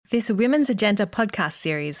This Women's Agenda podcast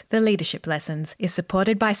series, The Leadership Lessons, is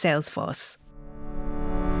supported by Salesforce.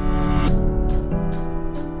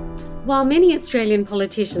 While many Australian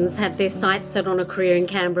politicians had their sights set on a career in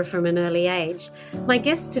Canberra from an early age, my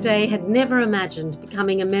guest today had never imagined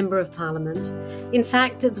becoming a Member of Parliament. In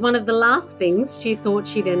fact, it's one of the last things she thought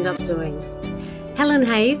she'd end up doing. Helen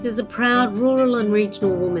Hayes is a proud rural and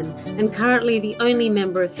regional woman and currently the only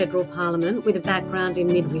Member of Federal Parliament with a background in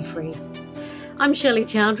midwifery. I'm Shirley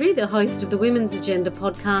Chowdhury, the host of the Women's Agenda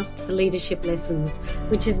podcast, The Leadership Lessons,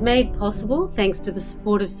 which is made possible thanks to the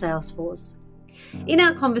support of Salesforce. In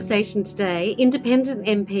our conversation today, Independent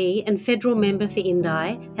MP and Federal Member for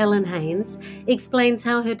Indi, Helen Hayes, explains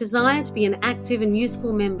how her desire to be an active and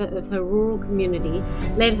useful member of her rural community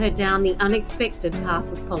led her down the unexpected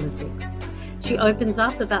path of politics. She opens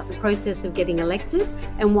up about the process of getting elected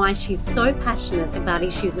and why she's so passionate about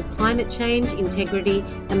issues of climate change, integrity,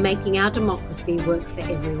 and making our democracy work for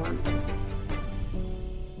everyone.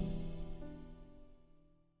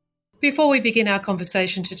 Before we begin our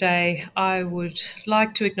conversation today, I would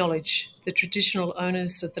like to acknowledge the traditional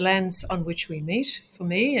owners of the lands on which we meet. For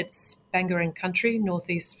me, it's Bangarang Country,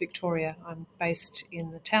 northeast Victoria. I'm based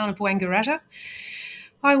in the town of Wangaratta.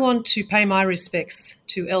 I want to pay my respects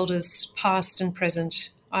to elders past and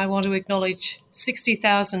present. I want to acknowledge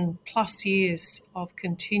 60,000 plus years of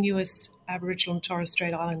continuous Aboriginal and Torres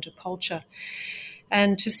Strait Islander culture,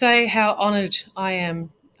 and to say how honoured I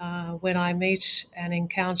am when I meet and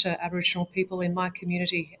encounter Aboriginal people in my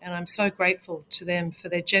community, and I'm so grateful to them for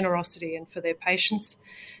their generosity and for their patience,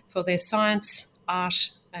 for their science,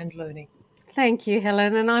 art and learning. Thank you,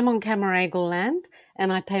 Helen. And I'm on Cammeraygal land,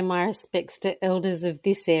 and I pay my respects to elders of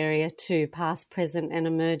this area too, past, present and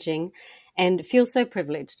emerging, and feel so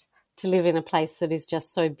privileged to live in a place that is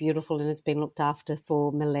just so beautiful and has been looked after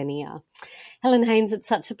for millennia. Helen Hayes, it's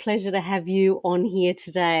such a pleasure to have you on here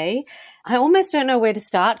today. I almost don't know where to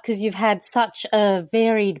start because you've had such a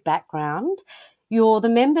varied background. You're the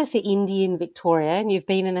member for Indi in Victoria and you've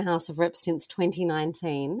been in the House of Reps since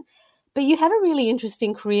 2019. But you had a really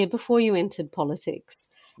interesting career before you entered politics.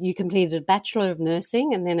 You completed a Bachelor of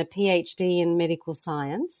Nursing and then a PhD in Medical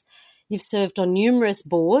Science. You've served on numerous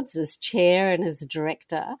boards as chair and as a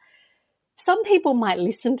director. Some people might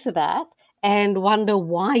listen to that and wonder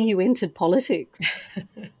why you entered politics.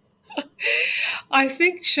 I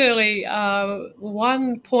think, Shirley,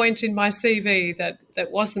 one point in my CV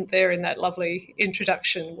that wasn't there in that lovely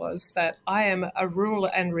introduction was that I am a rural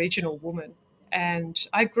and regional woman. And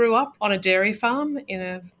I grew up on a dairy farm in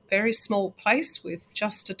a very small place with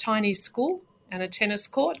just a tiny school and a tennis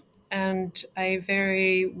court and a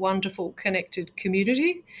very wonderful connected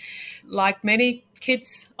community. Like many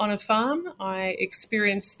kids on a farm, I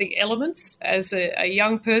experienced the elements as a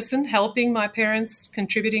young person, helping my parents,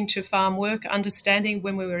 contributing to farm work, understanding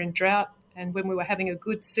when we were in drought and when we were having a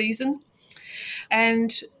good season.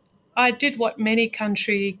 And I did what many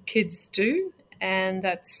country kids do, and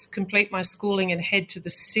that's complete my schooling and head to the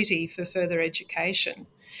city for further education.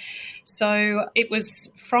 So it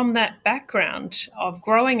was from that background of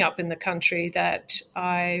growing up in the country that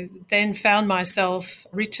I then found myself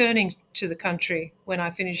returning to the country when I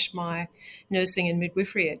finished my nursing and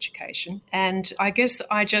midwifery education. And I guess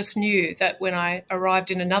I just knew that when I arrived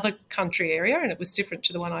in another country area, and it was different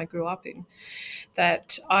to the one I grew up in,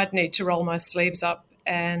 that I'd need to roll my sleeves up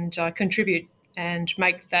and contribute and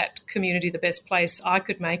make that community the best place I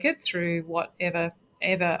could make it through whatever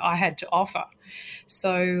I had to offer.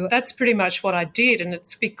 So that's pretty much what I did. And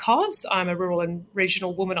it's because I'm a rural and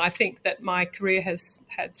regional woman, I think that my career has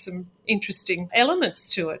had some interesting elements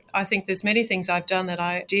to it. I think there's many things I've done that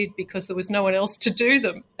I did because there was no one else to do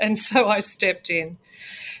them. And so I stepped in.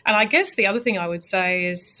 And I guess the other thing I would say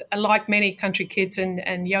is, like many country kids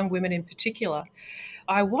and young women in particular,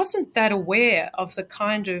 I wasn't that aware of the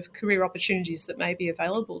kind of career opportunities that may be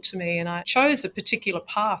available to me, and I chose a particular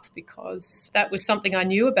path because that was something I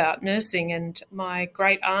knew about nursing, and my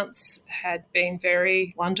great aunts had been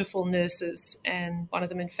very wonderful nurses, and one of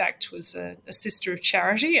them in fact was a sister of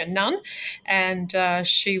charity, a nun, and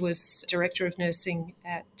she was director of nursing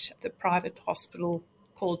at the private hospital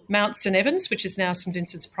called Mount St Evans, which is now St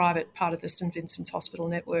Vincent's Private, part of the St Vincent's Hospital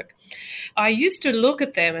Network. I used to look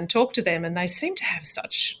at them and talk to them, and they seemed to have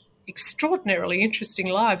such extraordinarily interesting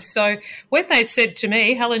lives. So when they said to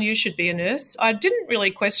me, Helen, you should be a nurse, I didn't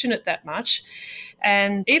really question it that much.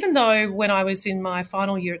 And even though when I was in my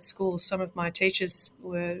final year at school, some of my teachers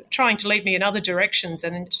were trying to lead me in other directions,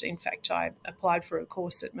 and in fact I applied for a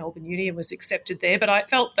course at Melbourne Uni and was accepted there, but I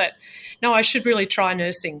felt that, no, I should really try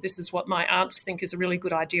nursing. This is what my aunts think is a really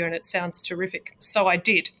good idea and it sounds terrific. So I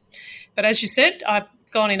did. But as you said, I've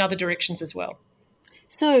gone in other directions as well.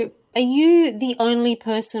 So are you the only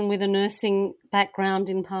person with a nursing background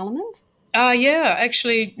in Parliament? Yeah,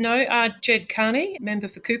 actually, no. Jed Carney, member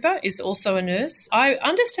for Cooper, is also a nurse. I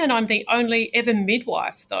understand I'm the only ever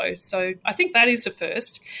midwife, though, so I think that is a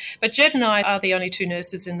first. But Jed and I are the only two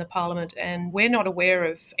nurses in the Parliament, and we're not aware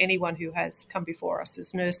of anyone who has come before us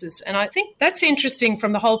as nurses. And I think that's interesting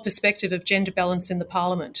from the whole perspective of gender balance in the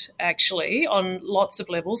Parliament, actually, on lots of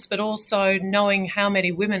levels, but also knowing how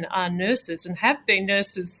many women are nurses and have been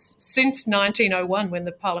nurses since 1901 when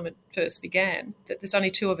the Parliament first began, that there's only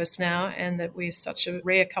two of us now and that we're such a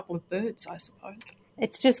rare couple of birds, I suppose.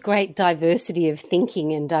 It's just great diversity of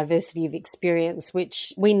thinking and diversity of experience,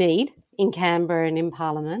 which we need in Canberra and in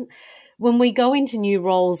Parliament. When we go into new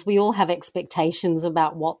roles, we all have expectations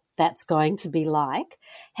about what that's going to be like.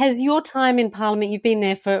 Has your time in Parliament, you've been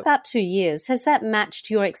there for about 2 years, has that matched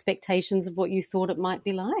your expectations of what you thought it might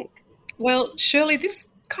be like? Well, Shirley, this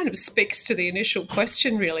kind of speaks to the initial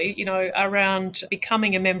question, really, around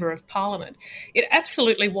becoming a member of Parliament. It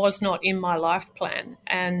absolutely was not in my life plan.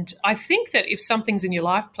 And I think that if something's in your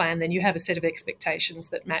life plan, then you have a set of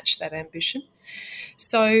expectations that match that ambition.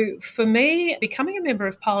 So for me, becoming a member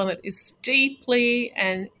of Parliament is deeply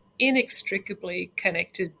and inextricably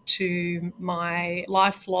connected to my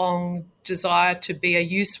lifelong desire to be a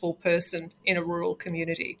useful person in a rural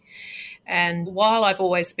community. And while I've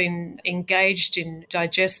always been engaged in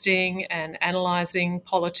digesting and analysing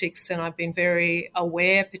politics, and I've been very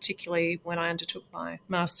aware, particularly when I undertook my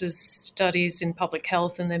master's studies in public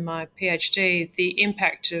health and then my PhD, the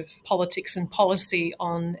impact of politics and policy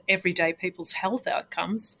on everyday people's health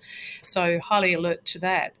outcomes, so highly alert to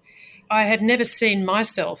that. I had never seen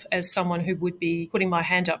myself as someone who would be putting my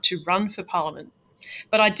hand up to run for Parliament.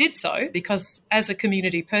 But I did so because as a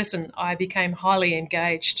community person, I became highly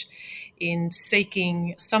engaged in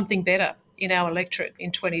seeking something better in our electorate.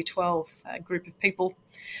 In 2012, a group of people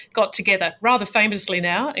got together rather famously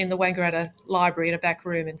now in the Wangaratta Library in a back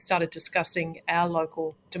room and started discussing our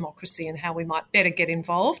local democracy and how we might better get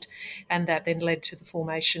involved. And that then led to the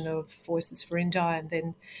formation of Voices for Indi and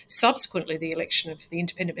then subsequently the election of the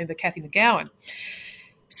independent member Cathy McGowan.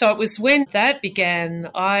 So it was when that began,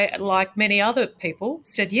 I, like many other people,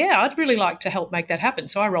 said, yeah, I'd really like to help make that happen.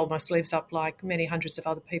 So I rolled my sleeves up like many hundreds of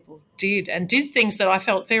other people did and did things that I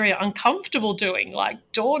felt very uncomfortable doing, like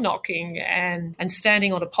door knocking and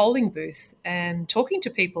standing on a polling booth and talking to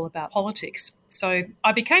people about politics. So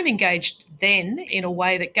I became engaged then in a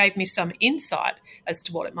way that gave me some insight as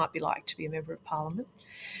to what it might be like to be a member of Parliament.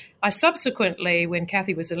 I subsequently, when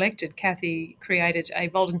Cathy was elected, Cathy created a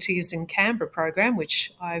Volunteers in Canberra program,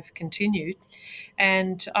 which I've continued.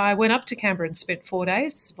 And I went up to Canberra and spent 4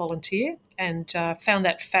 days as a volunteer and found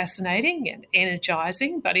that fascinating and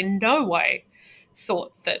energising, but in no way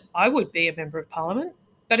thought that I would be a Member of Parliament.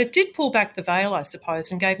 But it did pull back the veil, I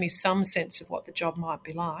suppose, and gave me some sense of what the job might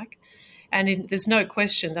be like. And there's no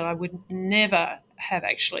question that I would never have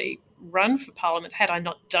actually run for Parliament had I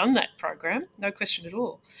not done that program, no question at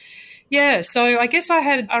all. Yeah, so I guess I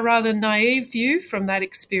had a rather naive view from that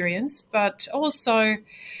experience, but also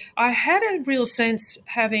I had a real sense,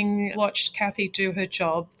 having watched Cathy do her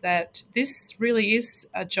job, that this really is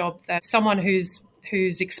a job that someone who's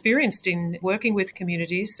experienced in working with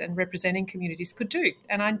communities and representing communities could do.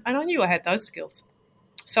 And I knew I had those skills.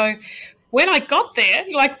 So when I got there,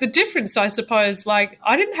 like the difference, I suppose, like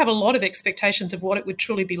I didn't have a lot of expectations of what it would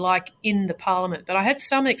truly be like in the Parliament, but I had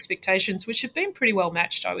some expectations which have been pretty well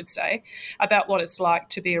matched, I would say, about what it's like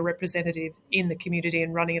to be a representative in the community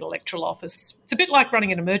and running an electoral office. It's a bit like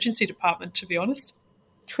running an emergency department, to be honest.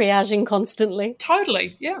 Triaging constantly.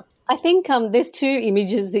 Totally, yeah. I think there's two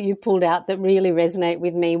images that you pulled out that really resonate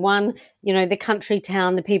with me. One, the country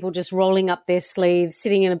town, the people just rolling up their sleeves,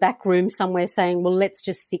 sitting in a back room somewhere saying, well, let's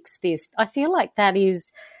just fix this. I feel like that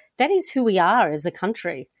is who we are as a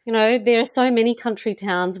country. There are so many country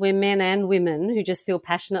towns where men and women who just feel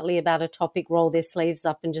passionately about a topic roll their sleeves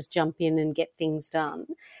up and just jump in and get things done.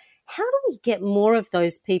 How do we get more of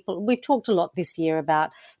those people? We've talked a lot this year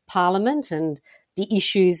about Parliament and the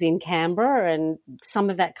issues in Canberra, and some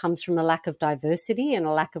of that comes from a lack of diversity and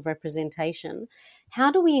a lack of representation.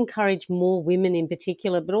 How do we encourage more women in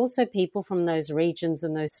particular, but also people from those regions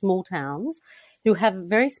and those small towns who have a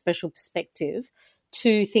very special perspective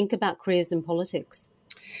to think about careers in politics?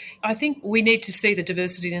 I think we need to see the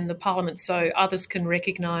diversity in the Parliament so others can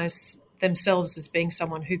recognise themselves as being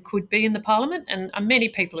someone who could be in the Parliament. And many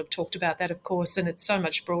people have talked about that, of course, and it's so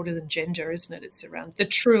much broader than gender, isn't it? It's around the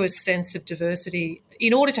truest sense of diversity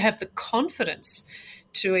in order to have the confidence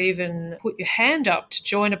to even put your hand up to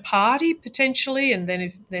join a party potentially, and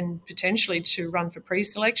then potentially to run for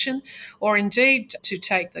pre-selection, or indeed to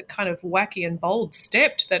take the kind of wacky and bold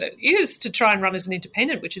step that it is to try and run as an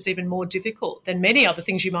independent, which is even more difficult than many other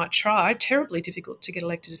things you might try. Terribly difficult to get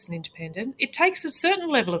elected as an independent. It takes a certain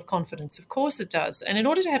level of confidence, of course it does. And in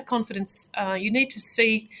order to have confidence, you need to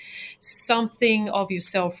see something of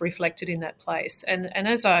yourself reflected in that place. And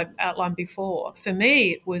as I outlined before, for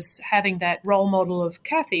me, it was having that role model of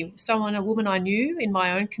Kathy, a woman I knew in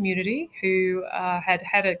my own community who had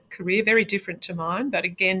had a career very different to mine, but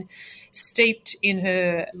again, steeped in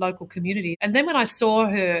her local community. And then when I saw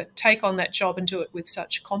her take on that job and do it with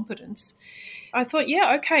such competence, I thought,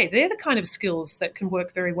 yeah, okay, they're the kind of skills that can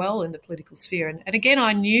work very well in the political sphere. And again,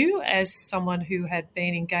 I knew as someone who had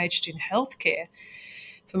been engaged in healthcare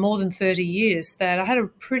for more than 30 years that I had a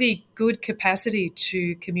pretty good capacity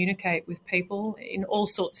to communicate with people in all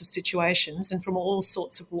sorts of situations and from all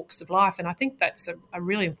sorts of walks of life. And I think that's a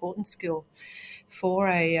really important skill for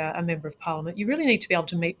a Member of Parliament. You really need to be able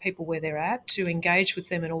to meet people where they're at, to engage with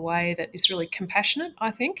them in a way that is really compassionate,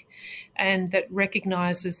 I think, and that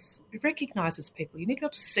recognises people. You need to be able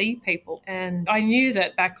to see people. And I knew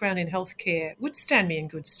that background in healthcare would stand me in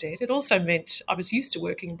good stead. It also meant I was used to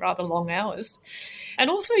working rather long hours and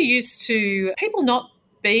also used to people not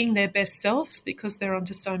being their best selves because they're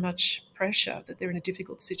under so much pressure, that they're in a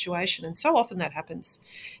difficult situation. And so often that happens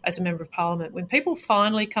as a Member of Parliament. When people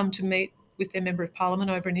finally come to meet with their Member of Parliament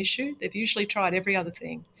over an issue, they've usually tried every other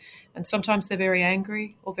thing. And sometimes they're very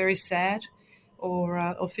angry or very sad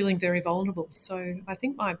or feeling very vulnerable. So I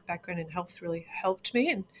think my background in health really helped me.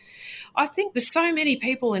 And I think there's so many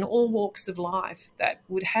people in all walks of life that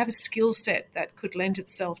would have a skill set that could lend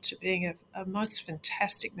itself to being a most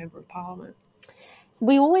fantastic Member of Parliament.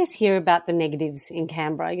 We always hear about the negatives in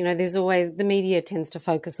Canberra. You know, there's always, the media tends to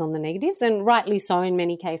focus on the negatives, and rightly so in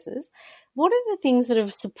many cases. What are the things that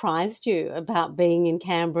have surprised you about being in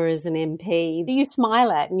Canberra as an MP that you smile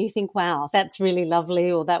at and you think, wow, that's really lovely,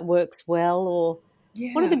 or that works well, or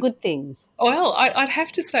what are the good things? Well, I'd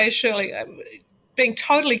have to say, Shirley, being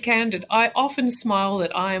totally candid, I often smile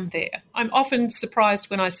that I am there. I'm often surprised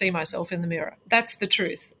when I see myself in the mirror. That's the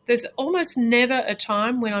truth. There's almost never a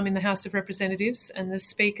time when I'm in the House of Representatives and the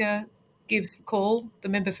Speaker gives the call, the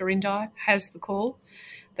member for Indi has the call,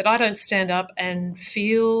 that I don't stand up and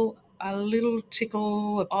feel a little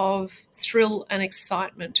tickle of thrill and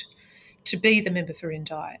excitement to be the member for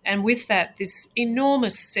Indi. And with that, this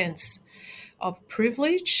enormous sense of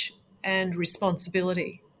privilege and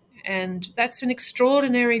responsibility. And that's an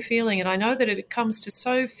extraordinary feeling. And I know that it comes to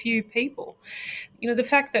so few people. You know, the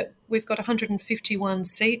fact that we've got 151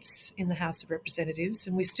 seats in the House of Representatives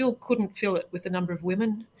and we still couldn't fill it with the number of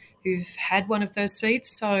women who've had one of those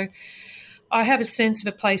seats. So I have a sense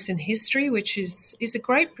of a place in history, which is a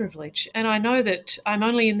great privilege. And I know that I'm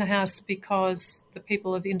only in the House because the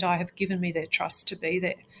people of Indi have given me their trust to be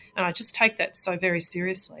there. And I just take that so very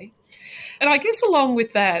seriously. And I guess along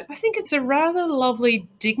with that, I think it's a rather lovely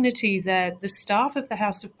dignity that the staff of the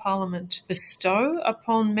House of Parliament bestow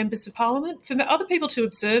upon members of Parliament. For other people to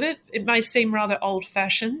observe it, it may seem rather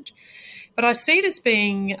old-fashioned, but I see it as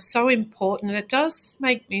being so important, and it does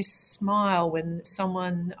make me smile when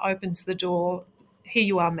someone opens the door, "Here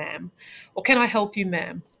you are, ma'am," or "Can I help you,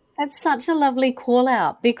 ma'am?" That's such a lovely call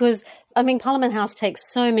out because, I mean, Parliament House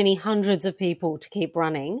takes so many hundreds of people to keep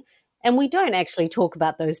running, and we don't actually talk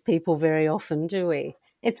about those people very often, do we?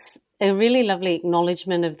 It's a really lovely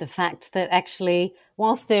acknowledgement of the fact that actually,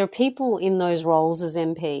 whilst there are people in those roles as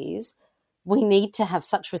MPs, we need to have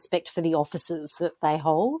such respect for the offices that they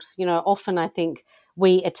hold. You know, often I think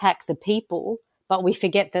we attack the people, but we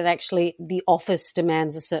forget that actually the office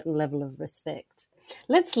demands a certain level of respect.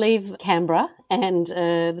 Let's leave Canberra and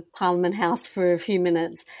the Parliament House for a few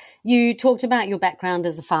minutes. You talked about your background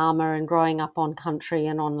as a farmer and growing up on country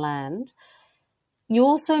and on land. You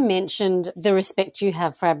also mentioned the respect you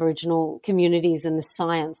have for Aboriginal communities and the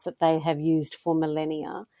science that they have used for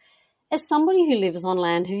millennia. As somebody who lives on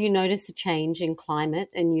land, have you noticed a change in climate,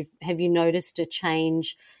 and have you noticed a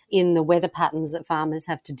change in the weather patterns that farmers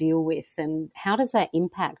have to deal with, and how does that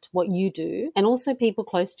impact what you do and also people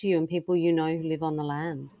close to you and people you know who live on the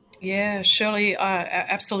land? Yeah, Shirley,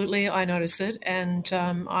 absolutely, I notice it. And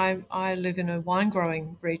I live in a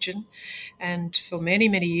wine-growing region, and for many,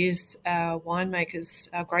 many years, our winemakers,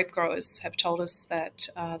 our grape growers have told us that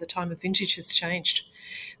the time of vintage has changed.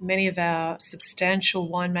 Many of our substantial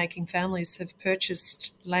winemaking families have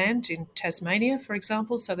purchased land in Tasmania, for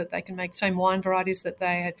example, so that they can make the same wine varieties that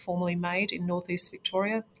they had formerly made in northeast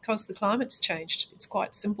Victoria because the climate's changed. It's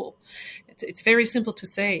quite simple. It's very simple to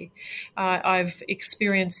see. I've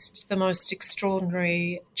experienced the most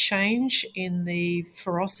extraordinary change in the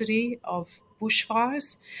ferocity of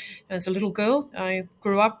bushfires. As a little girl, I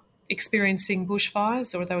grew up experiencing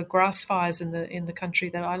bushfires, or there were grass fires in the country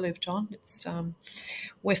that I lived on. It's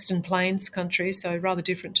Western Plains country, so rather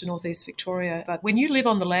different to northeast Victoria. But when you live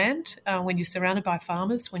on the land, when you're surrounded by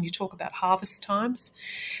farmers, when you talk about harvest times,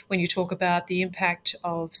 when you talk about the impact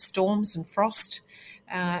of storms and frost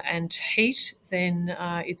and heat, then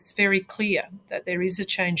it's very clear that there is a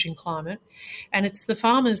change in climate. And it's the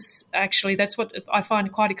farmers, actually, that's what I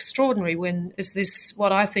find quite extraordinary, when is this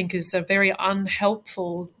what I think is a very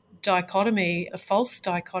unhelpful dichotomy, a false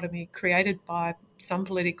dichotomy created by some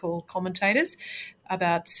political commentators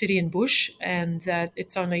about city and bush, and that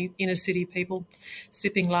it's only inner city people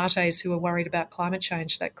sipping lattes who are worried about climate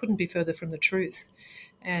change. That couldn't be further from the truth.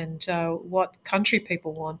 And what country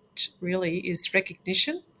people want really is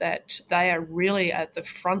recognition that they are really at the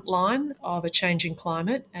front line of a changing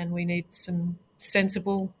climate, and we need some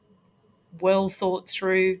sensible, well thought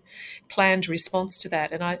through, planned response to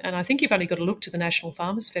that. And I think you've only got to look to the National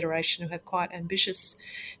Farmers Federation, who have quite ambitious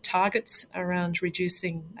targets around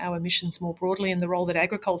reducing our emissions more broadly, and the role that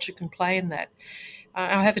agriculture can play in that.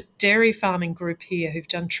 I have a dairy farming group here who've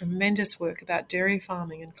done tremendous work about dairy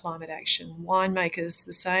farming and climate action. Winemakers,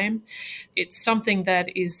 the same. It's something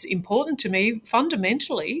that is important to me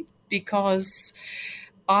fundamentally, because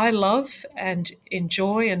I love and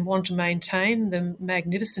enjoy and want to maintain the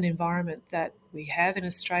magnificent environment that we have in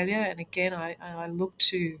Australia. And again, I look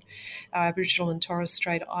to Aboriginal and Torres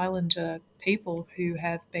Strait Islander people who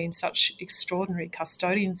have been such extraordinary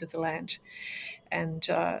custodians of the land. And,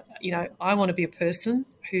 I want to be a person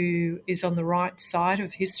who is on the right side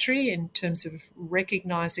of history in terms of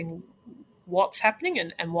recognising what's happening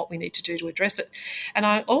and what we need to do to address it. And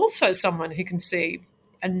I'm also someone who can see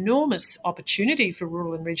enormous opportunity for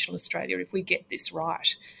rural and regional Australia if we get this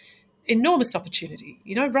right. Enormous opportunity.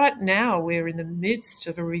 Right now we're in the midst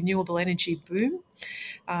of a renewable energy boom.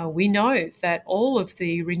 We know that all of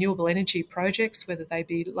the renewable energy projects, whether they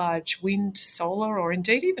be large wind, solar, or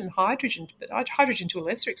indeed even hydrogen, but hydrogen to a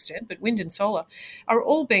lesser extent, but wind and solar, are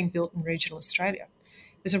all being built in regional Australia.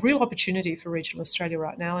 There's a real opportunity for regional Australia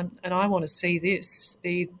right now, and I want to see this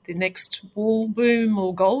be the next wool boom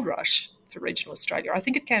or gold rush for regional Australia. I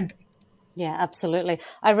think it can be. Yeah, absolutely.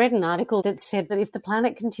 I read an article that said that if the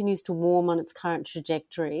planet continues to warm on its current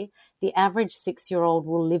trajectory, the average 6-year-old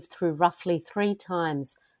will live through roughly 3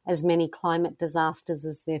 times as many climate disasters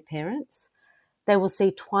as their parents. They will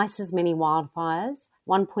see twice as many wildfires,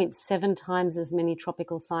 1.7 times as many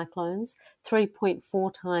tropical cyclones,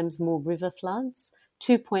 3.4 times more river floods,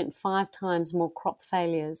 2.5 times more crop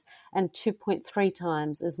failures, and 2.3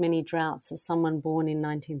 times as many droughts as someone born in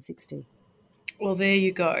 1960. Well, there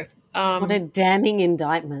you go. What a damning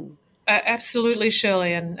indictment. Absolutely,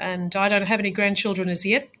 Shirley, and I don't have any grandchildren as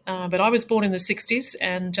yet, but I was born in the 60s,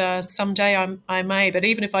 and someday I may. But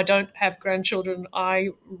even if I don't have grandchildren, I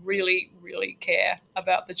really, really care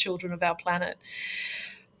about the children of our planet.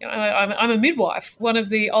 I'm a midwife. One of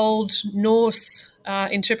the old Norse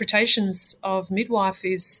interpretations of midwife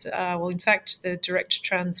is, in fact, the direct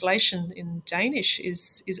translation in Danish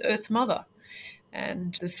is Earth Mother.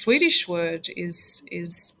 And the Swedish word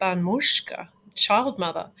is barnmorska, child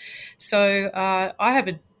mother. So I have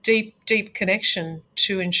a deep, deep connection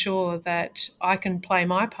to ensure that I can play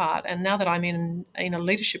my part. And now that I'm in a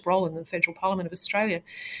leadership role in the Federal Parliament of Australia,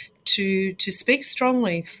 to speak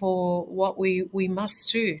strongly for what we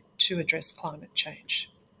must do to address climate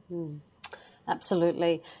change.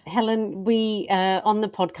 Absolutely. Helen, we on the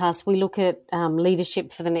podcast, we look at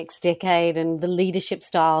leadership for the next decade and the leadership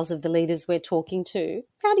styles of the leaders we're talking to.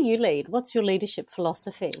 How do you lead? What's your leadership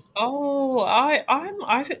philosophy? Oh,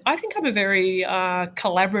 I think I'm a very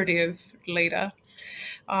collaborative leader.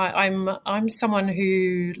 I'm someone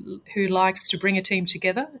who likes to bring a team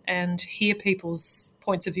together and hear people's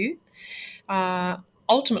points of view.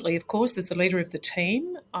 Ultimately, of course, as the leader of the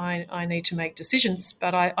team, I need to make decisions,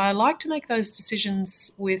 but I like to make those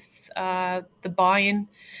decisions with the buy-in,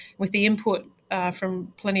 with the input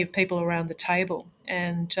from plenty of people around the table.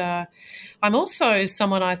 And I'm also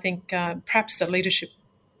someone, I think, perhaps a leadership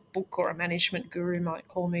book or a management guru might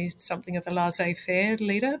call me something of a laissez-faire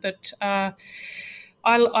leader, but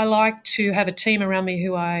I like to have a team around me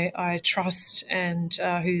who I trust and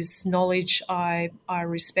whose knowledge I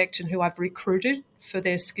respect and who I've recruited for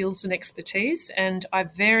their skills and expertise. And I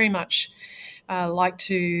very much like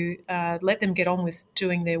to let them get on with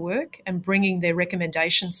doing their work and bringing their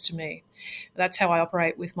recommendations to me. That's how I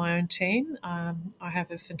operate with my own team. I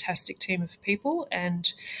have a fantastic team of people,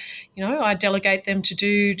 and I delegate them to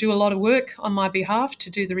do a lot of work on my behalf, to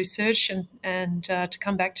do the research and to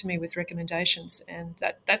come back to me with recommendations. And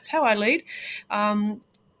that's how I lead.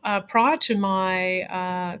 Prior to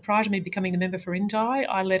me becoming the member for Indi,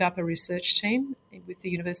 I led up a research team with the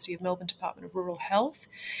University of Melbourne Department of Rural Health,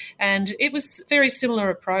 and it was a very similar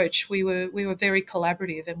approach. We were very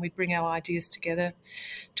collaborative, and we'd bring our ideas together,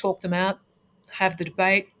 talk them out, have the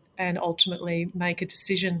debate, and ultimately make a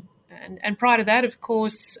decision. And prior to that, of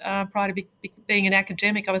course, prior to being an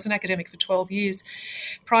academic, I was an academic for 12 years.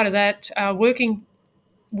 Prior to that,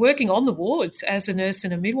 working on the wards as a nurse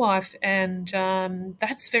and a midwife, and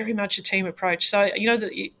that's very much a team approach. So,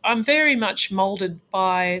 I'm very much moulded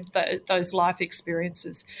by those life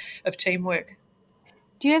experiences of teamwork.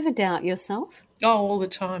 Do you ever doubt yourself? Oh, all the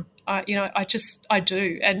time. I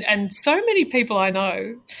do. And so many people I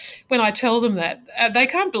know, when I tell them that, they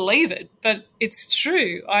can't believe it, but it's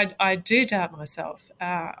true. I do doubt myself.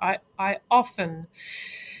 I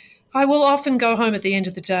will often go home at the end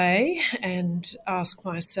of the day and ask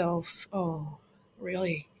myself, oh,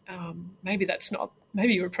 really, maybe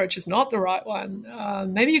your approach is not the right one.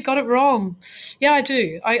 Maybe you got it wrong. Yeah, I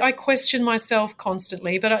do. I question myself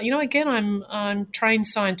constantly, but, again, I'm trained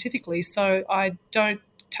scientifically, so I don't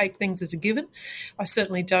take things as a given. I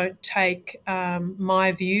certainly don't take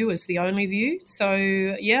my view as the only view. So,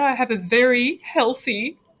 yeah, I have a very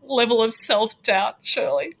healthy level of self-doubt,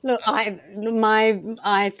 Shirley. Look,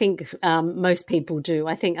 I think most people do.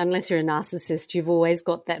 I think unless you're a narcissist, you've always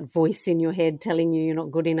got that voice in your head telling you you're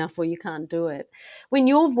not good enough or you can't do it. When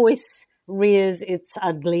your voice rears its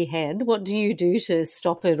ugly head, what do you do to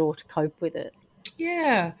stop it or to cope with it?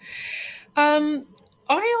 Yeah.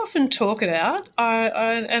 I often talk it out,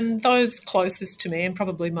 and those closest to me, and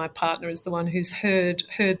probably my partner is the one who's heard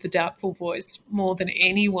the doubtful voice more than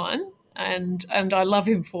anyone. And I love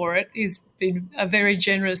him for it. He's been a very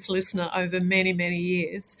generous listener over many, many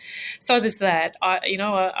years. So there's that.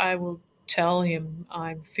 I will tell him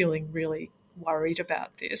I'm feeling really worried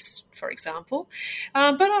about this, for example.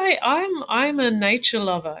 But I'm a nature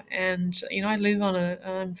lover, and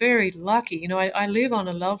I'm very lucky. I live on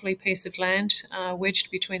a lovely piece of land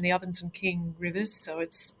wedged between the Ovens and King rivers, so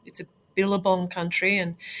it's a billabong country,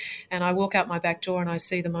 and I walk out my back door and I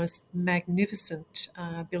see the most magnificent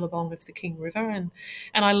billabong of the King River, and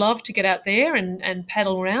I love to get out there and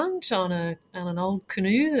paddle around on an old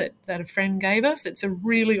canoe that a friend gave us. It's a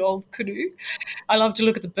really old canoe. I love to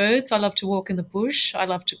look at the birds. I love to walk in the bush. I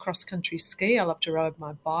love to cross-country ski. I love to ride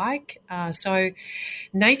my bike. So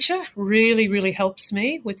nature really, really helps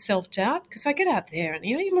me with self-doubt, because I get out there and,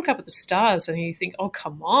 you look up at the stars and you think, oh,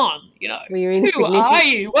 come on, who are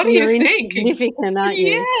you? What do you think? Insignificant, aren't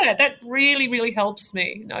you? Yeah, that really, really helps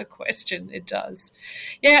me. No question, it does.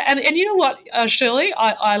 Yeah, and you know what, Shirley,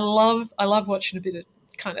 I love watching a bit of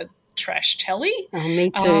kind of trash telly. Oh, me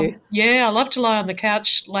too. I love to lie on the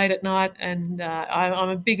couch late at night, and I'm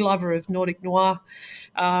a big lover of Nordic noir.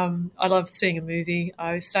 I love seeing a movie.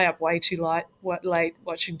 I stay up way too late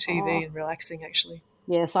watching TV and relaxing, actually.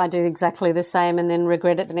 Yes, I do exactly the same, and then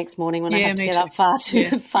regret it the next morning when I have to get up far too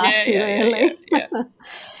early.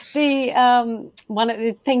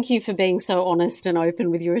 Thank you for being so honest and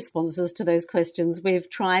open with your responses to those questions. We've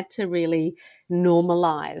tried to really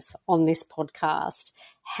normalise on this podcast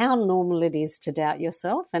how normal it is to doubt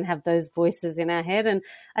yourself and have those voices in our head. And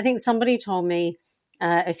I think somebody told me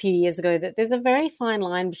a few years ago that there's a very fine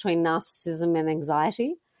line between narcissism and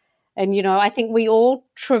anxiety. And, I think we all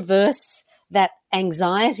traverse that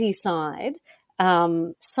anxiety side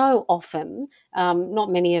so often. Not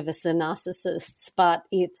many of us are narcissists, but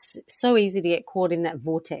it's so easy to get caught in that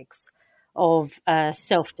vortex of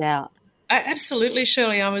self-doubt. Absolutely,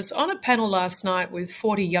 Shirley. I was on a panel last night with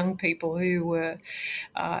 40 young people who were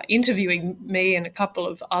interviewing me and a couple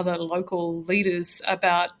of other local leaders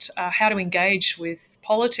about how to engage with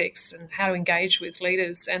politics and how to engage with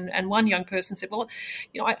leaders. And one young person said, well,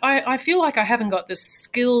 I feel like I haven't got the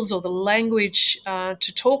skills or the language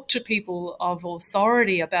to talk to people of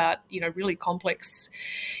authority about, really complex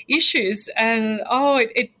issues. And,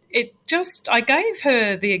 I gave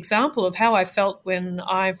her the example of how I felt when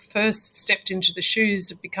I first stepped into the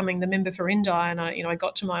shoes of becoming the member for Indi, and I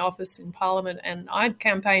got to my office in Parliament, and I'd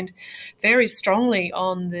campaigned very strongly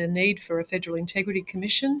on the need for a Federal Integrity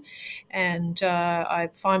Commission, and I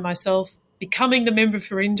find myself becoming the member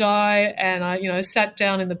for Indi, and I sat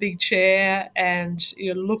down in the big chair and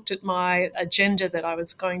looked at my agenda that I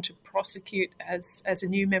was going to prosecute as a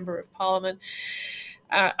new member of Parliament.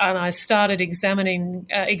 and I started examining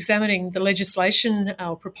the legislation,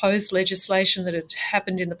 or proposed legislation that had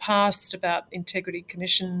happened in the past about Integrity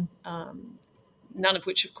Commission, none of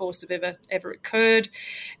which, of course, have ever occurred.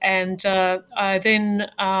 And I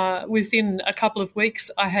then, within a couple of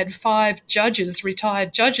weeks, I had 5 judges,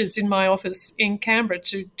 retired judges, in my office in Canberra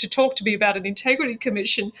to talk to me about an Integrity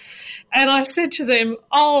Commission. And I said to them,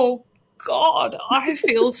 oh, God, I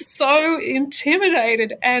feel so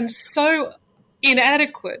intimidated and so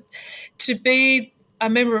inadequate to be a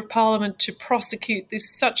member of Parliament to prosecute this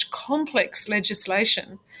such complex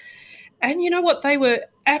legislation. And you know what? They were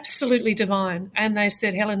absolutely divine. And they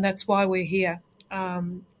said, Helen, that's why we're here.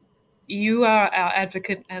 You are our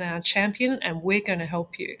advocate and our champion, and we're going to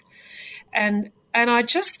help you. And I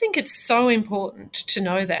just think it's so important to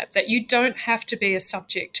know that you don't have to be a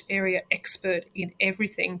subject area expert in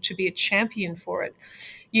everything to be a champion for it.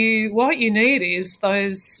 What you need is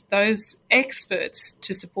those experts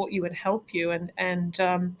to support you and help you, and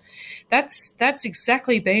that's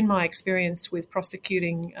exactly been my experience with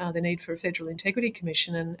prosecuting the need for a Federal Integrity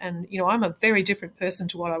Commission. And I'm a very different person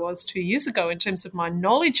to what I was 2 years ago in terms of my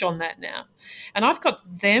knowledge on that now, and I've got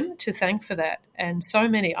them to thank for that, and so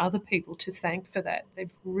many other people to thank for that.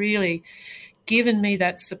 They've really given me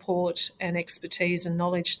that support and expertise and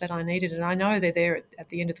knowledge that I needed. And I know they're there at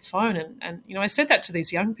the end of the phone. And I said that to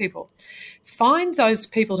these young people. Find those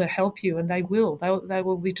people to help you, and they will. They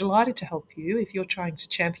will be delighted to help you if you're trying to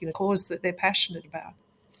champion a cause that they're passionate about.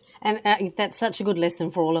 And that's such a good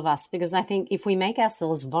lesson for all of us, because I think if we make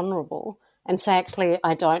ourselves vulnerable and say, actually,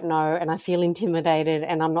 I don't know and I feel intimidated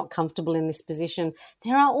and I'm not comfortable in this position,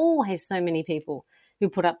 there are always so many people who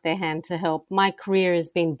put up their hand to help. My career has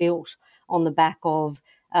been built on the back of,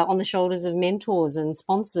 on the shoulders of mentors and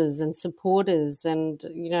sponsors and supporters. And,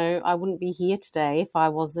 I wouldn't be here today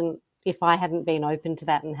if I hadn't been open to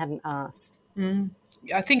that and hadn't asked.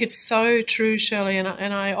 I think it's so true, Shirley. And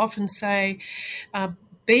I often say,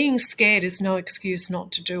 being scared is no excuse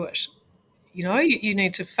not to do it. You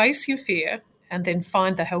need to face your fear and then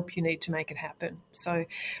find the help you need to make it happen. So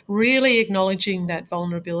really acknowledging that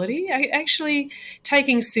vulnerability, actually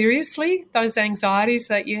taking seriously those anxieties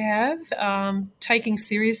that you have, taking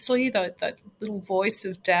seriously that little voice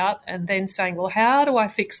of doubt, and then saying, well, how do I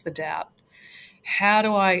fix the doubt? How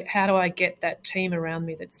do I get that team around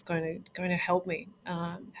me that's going to help me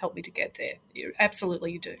to get there?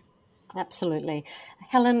 Absolutely, you do. Absolutely.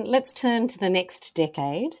 Helen, let's turn to the next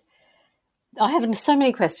decade. I have so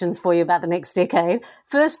many questions for you about the next decade.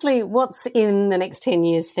 Firstly, what's in the next 10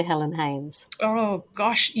 years for Helen Haines? Oh,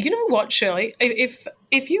 gosh. You know what, Shirley?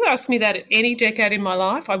 If you asked me that at any decade in my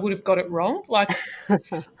life, I would have got it wrong. Like,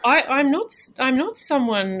 I'm not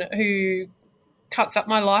someone who cuts up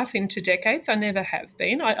my life into decades. I never have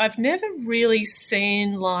been. I've never really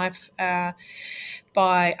seen life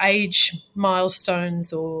by age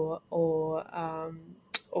milestones or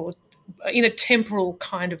in a temporal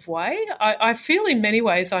kind of way. I feel in many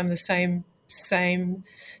ways I'm the same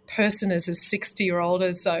person as a 60-year-old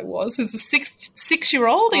as I was as a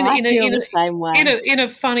six-year-old in a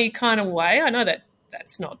funny kind of way. I know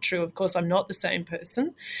that's not true. Of course, I'm not the same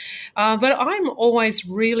person, but I'm always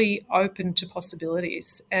really open to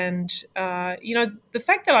possibilities. And the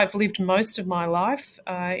fact that I've lived most of my life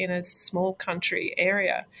in a small country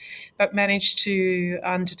area, but managed to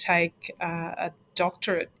undertake a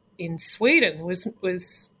doctorate in Sweden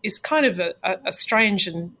is kind of a strange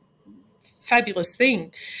and fabulous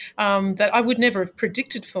thing that I would never have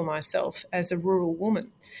predicted for myself as a rural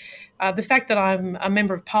woman. The fact that I'm a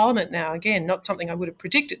member of Parliament now, again, not something I would have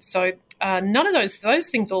predicted. So none of those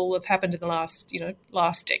things all have happened in the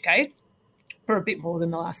last decade, or a bit more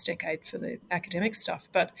than the last decade for the academic stuff.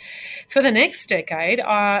 But for the next decade,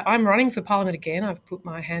 I'm running for Parliament again. I've put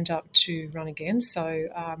my hand up to run again. So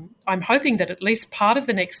I'm hoping that at least part of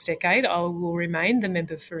the next decade I will remain the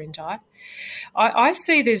member for Indi. I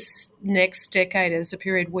see this next decade as a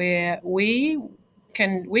period where we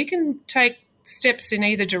can take steps in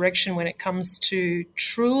either direction when it comes to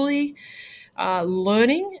truly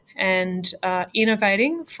learning and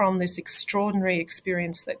innovating from this extraordinary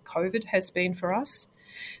experience that COVID has been for us.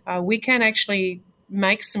 We can actually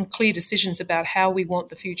make some clear decisions about how we want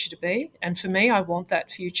the future to be. And for me, I want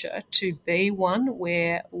that future to be one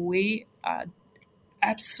where we are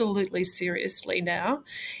absolutely seriously now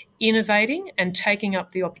innovating and taking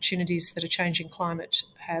up the opportunities that a changing climate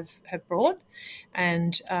have brought,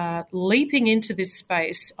 and leaping into this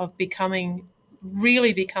space of becoming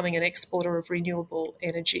really becoming an exporter of renewable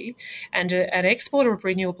energy, and an exporter of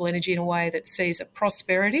renewable energy in a way that sees a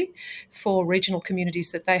prosperity for regional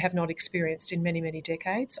communities that they have not experienced in many, many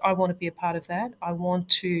decades. I want to be a part of that. I want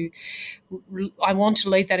to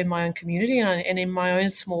lead that in my own community and in my own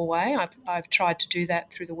small way. I've tried to do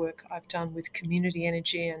that through the work I've done with community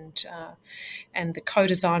energy and the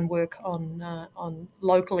co-design work on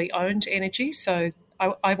locally owned energy. So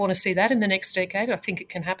I want to see that in the next decade. I think it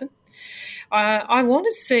can happen. I want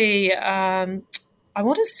to see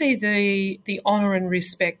the honour and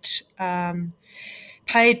respect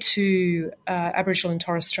paid to Aboriginal and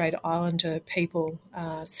Torres Strait Islander people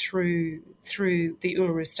through the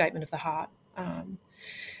Uluru Statement of the Heart.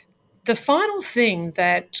 The final thing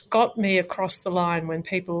that got me across the line when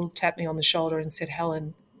people tapped me on the shoulder and said,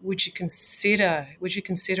 "Helen, would you consider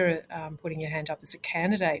putting your hand up as a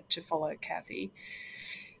candidate to follow Kathy?"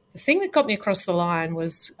 The thing that got me across the line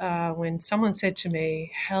was when someone said to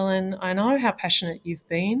me, "Helen, I know how passionate you've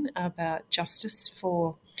been about justice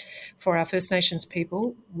for our First Nations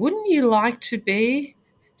people. Wouldn't you like to be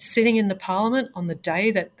sitting in the Parliament on the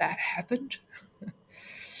day that happened?"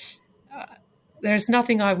 There's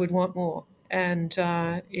nothing I would want more. And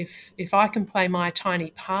if I can play my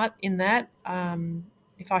tiny part in that,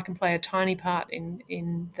 if I can play a tiny part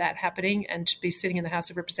in that happening and to be sitting in the House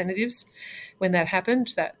of Representatives when that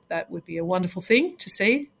happened, that would be a wonderful thing to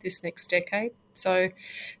see this next decade. So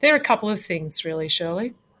there are a couple of things really,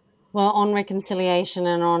 Shirley. Well, on reconciliation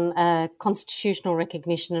and on constitutional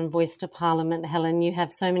recognition and voice to Parliament, Helen, you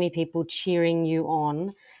have so many people cheering you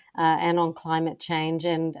on and on climate change,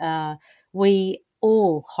 and we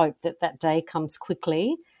all hope that day comes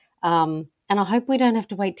quickly, and I hope we don't have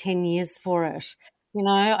to wait 10 years for it. You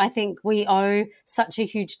know, I think we owe such a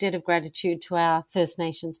huge debt of gratitude to our First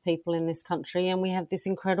Nations people in this country, and we have this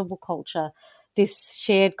incredible culture, this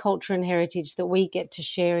shared culture and heritage that we get to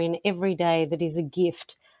share in every day that is a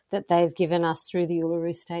gift that they've given us through the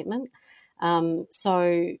Uluru Statement.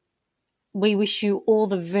 So we wish you all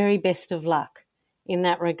the very best of luck in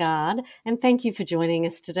that regard, and thank you for joining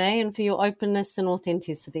us today and for your openness and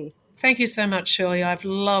authenticity. Thank you so much, Shirley. I've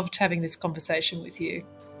loved having this conversation with you.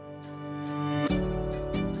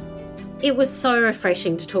 It was so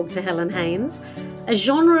refreshing to talk to Helen Haines, a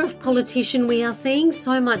genre of politician we are seeing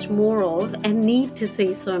so much more of and need to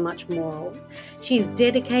see so much more of. She's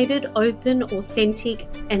dedicated, open, authentic,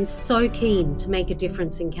 and so keen to make a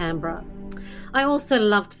difference in Canberra. I also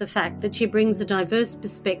loved the fact that she brings a diverse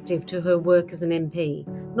perspective to her work as an MP,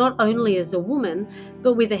 not only as a woman,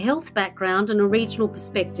 but with a health background and a regional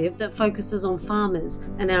perspective that focuses on farmers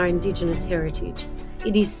and our Indigenous heritage.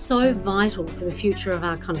 It is so vital for the future of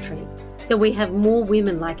our country that we have more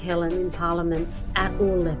women like Helen in Parliament at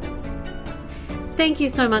all levels. Thank you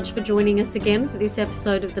so much for joining us again for this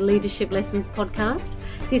episode of the Leadership Lessons podcast.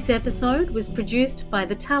 This episode was produced by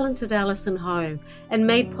the talented Alison Ho and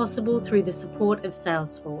made possible through the support of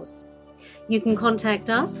Salesforce. You can contact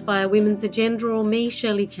us via Women's Agenda or me,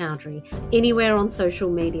 Shirley Chowdhury, anywhere on social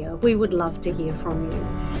media. We would love to hear from you.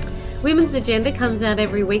 Women's Agenda comes out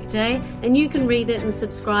every weekday, and you can read it and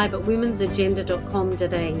subscribe at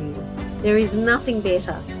womensagenda.com.au. There is nothing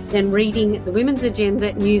better than reading the Women's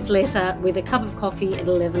Agenda newsletter with a cup of coffee at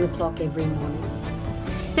 11 o'clock every morning.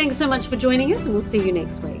 Thanks so much for joining us, and we'll see you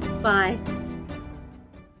next week. Bye.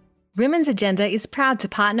 Women's Agenda is proud to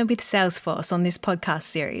partner with Salesforce on this podcast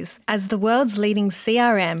series. As the world's leading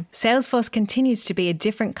CRM, Salesforce continues to be a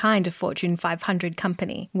different kind of Fortune 500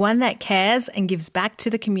 company, one that cares and gives back to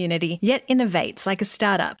the community, yet innovates like a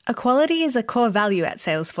startup. Equality is a core value at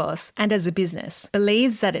Salesforce, and as a business,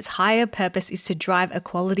 believes that its higher purpose is to drive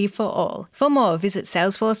equality for all. For more, visit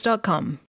salesforce.com.